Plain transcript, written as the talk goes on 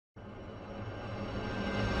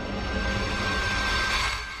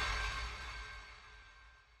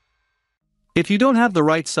If you don't have the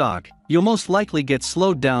right sock, you'll most likely get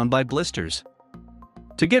slowed down by blisters.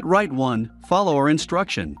 To get right one, follow our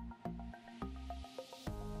instruction.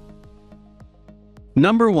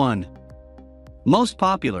 Number 1. Most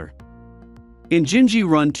popular. Injinji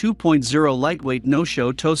Run 2.0 Lightweight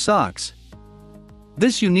No-Show Toe Socks.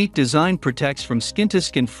 This unique design protects from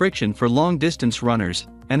skin-to-skin friction for long-distance runners,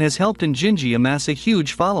 and has helped Injinji amass a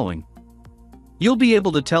huge following. You'll be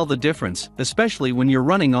able to tell the difference, especially when you're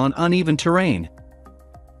running on uneven terrain.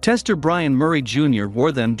 Tester Brian Murray Jr.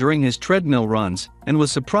 wore them during his treadmill runs, and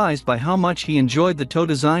was surprised by how much he enjoyed the toe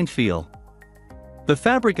design feel. The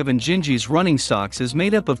fabric of Injinji's running socks is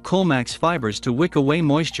made up of Coolmax fibers to wick away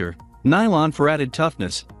moisture, nylon for added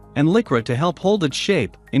toughness, and lycra to help hold its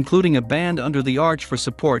shape, including a band under the arch for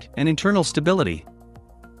support and internal stability.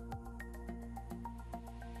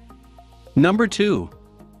 Number 2.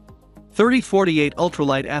 3048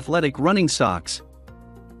 Ultralight Athletic Running Socks.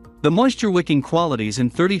 The moisture-wicking qualities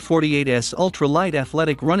in 3048's Ultralight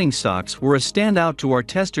Athletic Running Socks were a standout to our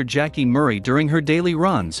tester Jackie Murray during her daily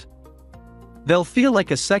runs. They'll feel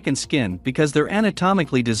like a second skin because they're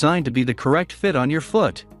anatomically designed to be the correct fit on your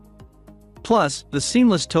foot. Plus, the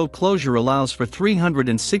seamless toe closure allows for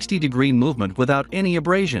 360-degree movement without any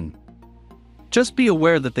abrasion. Just be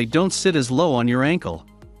aware that they don't sit as low on your ankle.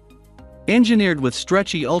 Engineered with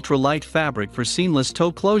stretchy ultralight fabric for seamless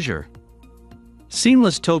toe closure.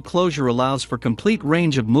 Seamless toe closure allows for complete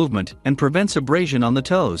range of movement and prevents abrasion on the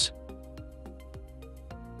toes.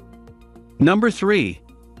 Number 3.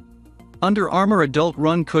 Under Armour Adult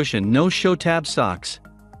Run Cushion No-Show Tab Socks.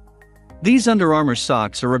 These Under Armour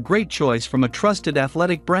socks are a great choice from a trusted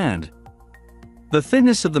athletic brand. The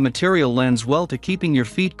thinness of the material lends well to keeping your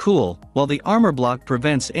feet cool, while the Armour block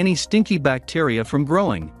prevents any stinky bacteria from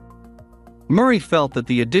growing. Murray felt that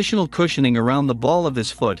the additional cushioning around the ball of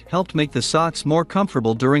his foot helped make the socks more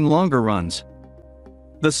comfortable during longer runs.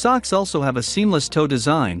 The socks also have a seamless toe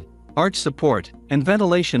design, arch support, and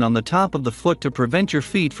ventilation on the top of the foot to prevent your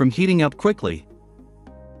feet from heating up quickly.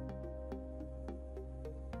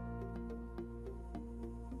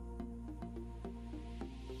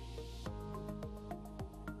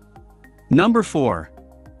 Number 4.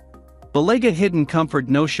 Balega Hidden Comfort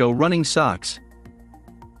No-Show Running Socks.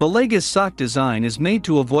 Balega's sock design is made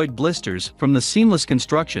to avoid blisters, from the seamless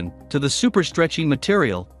construction, to the super stretchy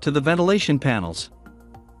material, to the ventilation panels.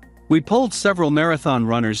 We polled several marathon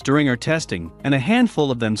runners during our testing, and a handful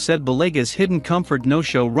of them said Balega's Hidden Comfort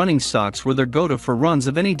No-Show running socks were their go-to for runs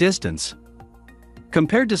of any distance.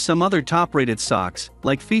 Compared to some other top-rated socks,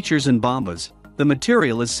 like Features and Bombas, the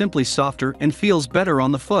material is simply softer and feels better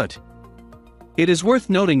on the foot. It is worth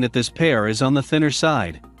noting that this pair is on the thinner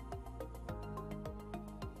side.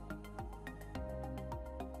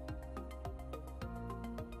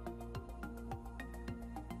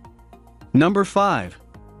 Number 5.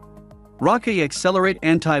 Rockay Accelerate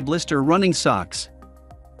Anti-Blister Running Socks.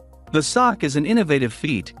 The sock is an innovative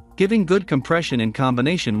feat, giving good compression in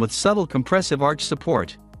combination with subtle compressive arch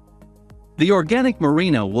support. The organic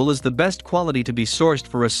merino wool is the best quality to be sourced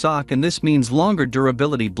for a sock, and this means longer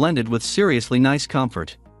durability blended with seriously nice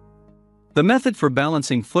comfort. The method for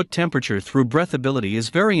balancing foot temperature through breathability is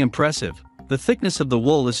very impressive. The thickness of the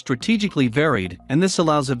wool is strategically varied, and this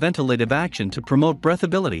allows a ventilative action to promote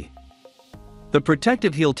breathability. The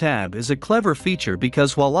protective heel tab is a clever feature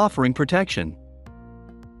because while offering protection,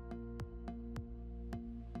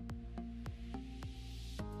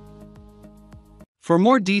 for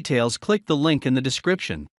more details, click the link in the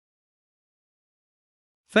description.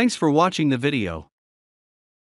 Thanks for watching the video.